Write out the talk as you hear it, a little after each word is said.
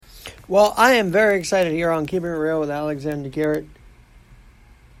Well, I am very excited here on Keeping It Real with Alexander Garrett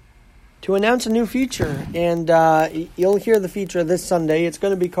to announce a new feature. And you'll hear the feature this Sunday. It's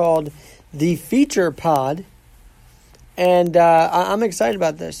going to be called The Feature Pod. And I'm excited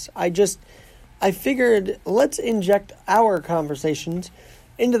about this. I figured let's inject our conversations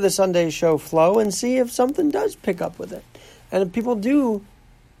into the Sunday show flow and see if something does pick up with it. And if people do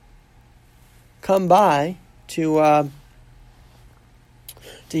come by to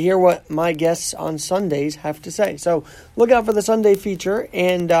hear what my guests on Sundays have to say. So look out for the Sunday feature,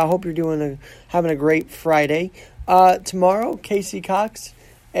 and I hope you're having a great Friday. Tomorrow, Casey Cox,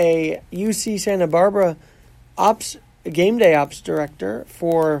 a UC Santa Barbara game day ops director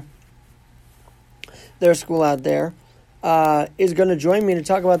for their school out there, is going to join me to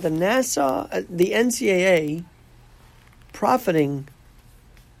talk about the NCAA profiting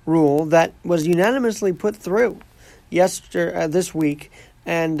rule that was unanimously put through this week,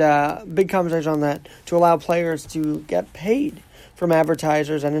 and big conversation on that to allow players to get paid from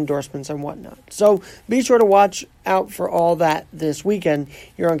advertisers and endorsements and whatnot. So be sure to watch out for all that this weekend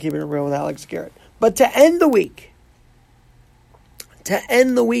here on Keeping It Real with Alex Garrett. But to end the week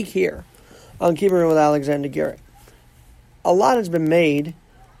here on Keeping It Real with Alexander Garrett, a lot has been made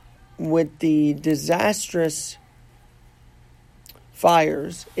with the disastrous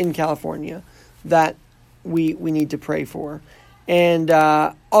fires in California that we need to pray for. And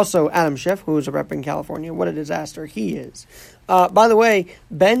also Adam Schiff, who is a rep in California. What a disaster he is. By the way,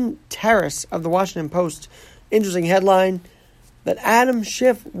 Ben Terrace of the Washington Post, interesting headline, that Adam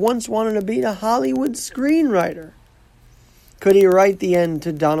Schiff once wanted to be a Hollywood screenwriter. Could he write the end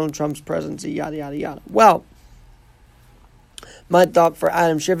to Donald Trump's presidency? Yada, yada, yada. Well, my thought for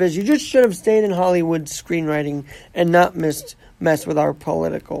Adam Schiff is you just should have stayed in Hollywood screenwriting and not messed with our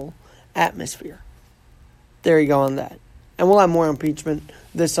political atmosphere. There you go on that. And we'll have more impeachment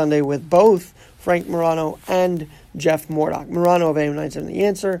this Sunday with both Frank Morano and Jeff Murdoch. Morano of AM 970 The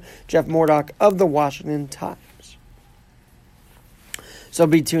Answer, Jeff Murdoch of the Washington Times. So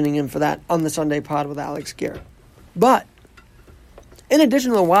be tuning in for that on the Sunday pod with Alex Garrett. But in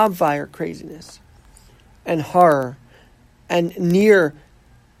addition to the wildfire craziness and horror and near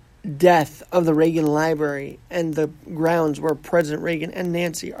death of the Reagan Library and the grounds where President Reagan and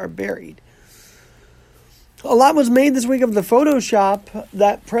Nancy are buried, a lot was made this week of the Photoshop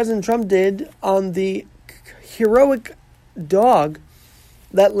that President Trump did on the heroic dog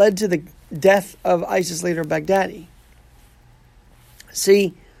that led to the death of ISIS leader Baghdadi.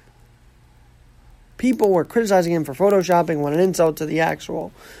 See, people were criticizing him for Photoshopping. What an insult to the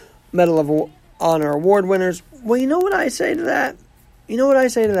actual Medal of Honor award winners. Well, you know what I say to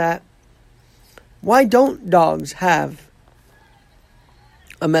that? Why don't dogs have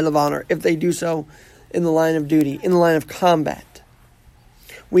a Medal of Honor if they do so in the line of duty, in the line of combat?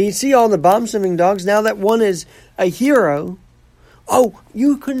 We see all the bomb-sniffing dogs. Now that one is a hero, oh,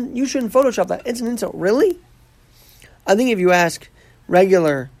 you shouldn't Photoshop that. It's an insult. Really? I think if you ask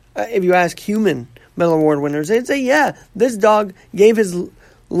human Medal Award winners, they'd say, yeah, this dog gave his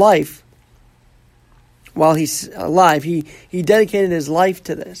life while he's alive. He dedicated his life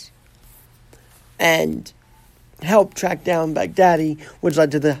to this and helped track down Baghdadi, which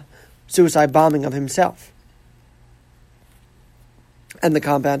led to the suicide bombing of himself and the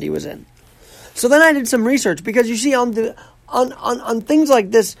compound he was in. So then I did some research, because you see on things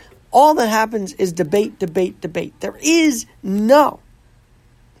like this, all that happens is debate. There is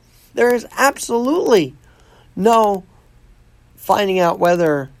absolutely no finding out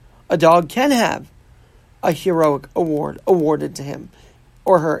whether a dog can have a heroic award awarded to him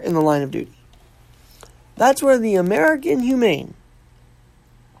or her in the line of duty. That's where the American Humane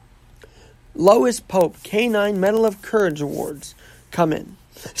Lois Pope Canine Medal of Courage Awards come in.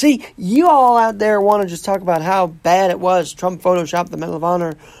 See, you all out there want to just talk about how bad it was Trump photoshopped the Medal of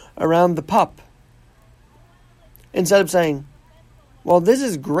Honor around the pup, instead of saying, well, this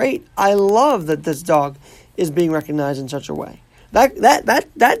is great. I love that this dog is being recognized in such a way. That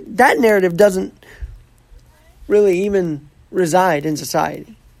narrative doesn't really even reside in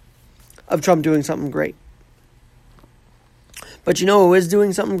society of Trump doing something great. But you know who is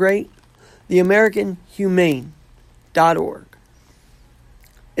doing something great? The AmericanHumane.org.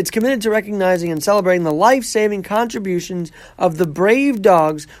 It's committed to recognizing and celebrating the life-saving contributions of the brave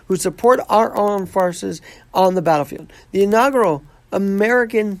dogs who support our armed forces on the battlefield. The inaugural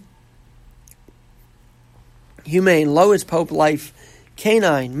American Humane Lois Pope Life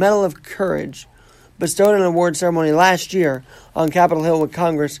Canine Medal of Courage, bestowed an award ceremony last year on Capitol Hill with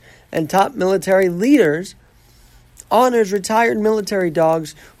Congress and top military leaders, honors retired military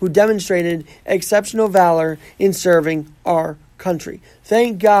dogs who demonstrated exceptional valor in serving our country.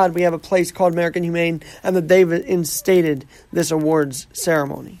 Thank God we have a place called American Humane and that they've instated this awards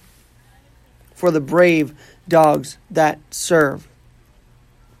ceremony for the brave dogs that serve.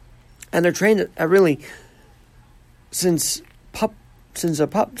 And they're trained at really since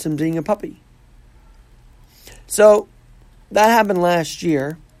being a puppy. So that happened last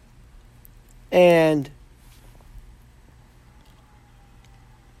year, and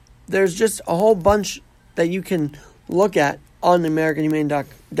there's just a whole bunch that you can look at on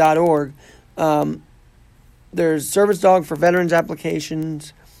AmericanHumane.org. There's service dog for veterans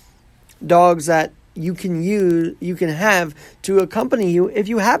applications, dogs that you can have to accompany you if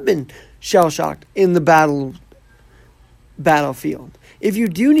you have been shell-shocked in the battlefield. If you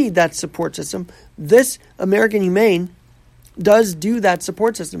do need that support system, this American Humane does do that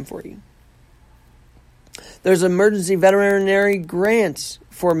support system for you. There's emergency veterinary grants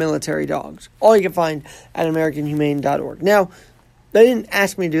for military dogs. All you can find at AmericanHumane.org. Now, they didn't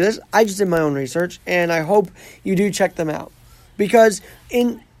ask me to do this. I just did my own research, and I hope you do check them out. Because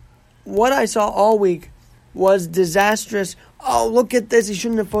in what I saw all week was disastrous. Oh, look at this. He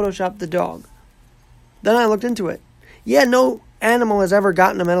shouldn't have photoshopped the dog. Then I looked into it. Yeah, no animal has ever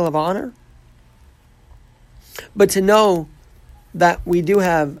gotten a Medal of Honor. But to know that we do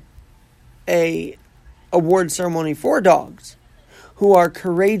have a award ceremony for dogs who are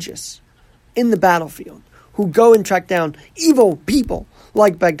courageous in the battlefield, who go and track down evil people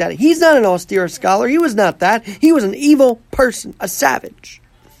like Baghdadi. He's not an austere scholar. He was not that. He was an evil person, a savage.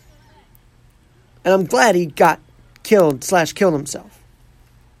 And I'm glad he got killed himself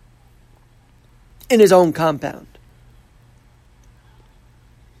in his own compound.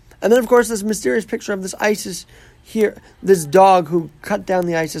 And then, of course, this mysterious picture of this ISIS here, this dog who cut down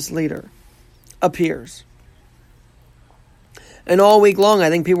the ISIS leader, appears. And all week long,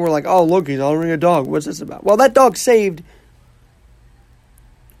 I think people were like, oh, look, he's honoring a dog. What's this about? Well, that dog saved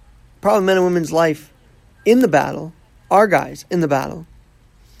probably men and women's life in the battle, our guys in the battle,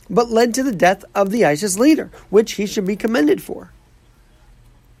 but led to the death of the ISIS leader, which he should be commended for.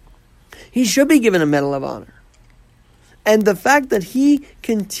 He should be given a Medal of Honor. And the fact that he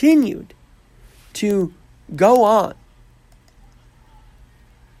continued to go on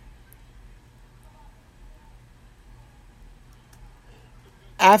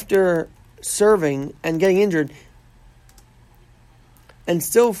after serving and getting injured and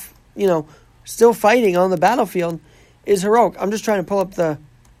still fighting on the battlefield is heroic. I'm just trying to pull up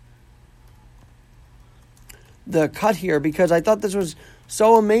the cut here because I thought this was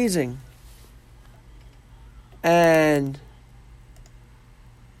so amazing. And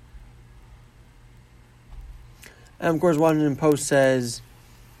of course, Washington Post says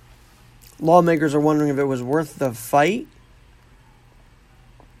lawmakers are wondering if it was worth the fight.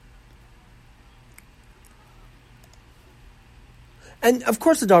 And of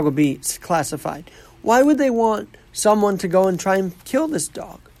course the dog would be classified. Why would they want someone to go and try and kill this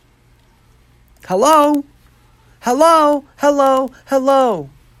dog? Hello? Hello? Hello? Hello?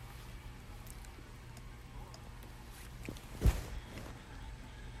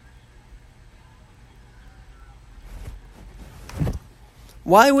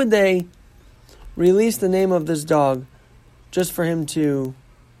 Why would they release the name of this dog just for him to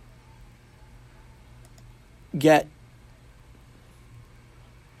get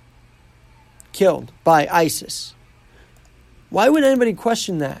killed by ISIS? Why would anybody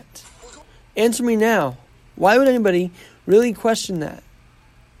question that? Answer me now. Why would anybody really question that?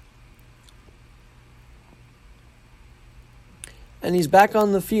 And he's back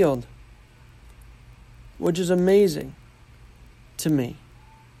on the field, which is amazing to me.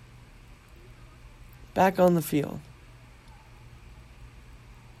 Back on the field.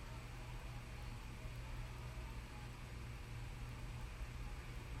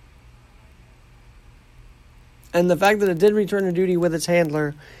 And the fact that it did return to duty with its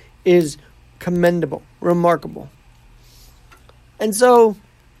handler is commendable, remarkable. And so,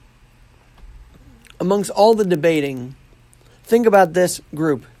 amongst all the debating, think about this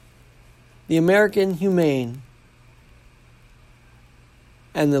group. The American Humane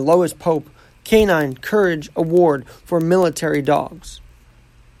and the Lois Pope Canine Courage Award for military dogs.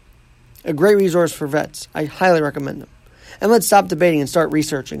 A great resource for vets. I highly recommend them. And let's stop debating and start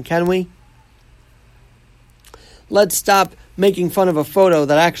researching, can we? Let's stop making fun of a photo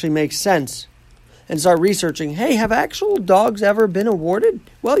that actually makes sense and start researching, hey, have actual dogs ever been awarded?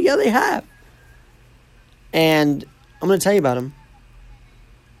 Well, yeah, they have. And I'm going to tell you about them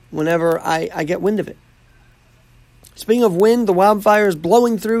whenever I get wind of it. Speaking of wind, the wildfire is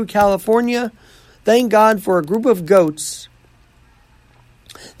blowing through California. Thank God for a group of goats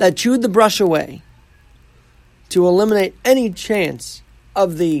that chewed the brush away to eliminate any chance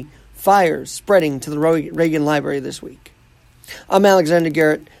of the fires spreading to the Reagan Library this week. I'm Alexander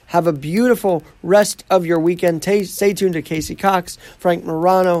Garrett. Have a beautiful rest of your weekend. Stay tuned to Casey Cox, Frank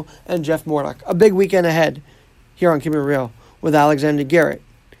Morano, and Jeff Mordock. A big weekend ahead here on Keep It Real with Alexander Garrett.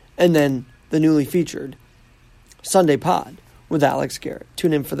 And then the newly featured Sunday Pod with Alex Garrett.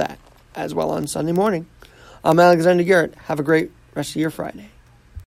 Tune in for that as well on Sunday morning. I'm Alexander Garrett. Have a great rest of your Friday.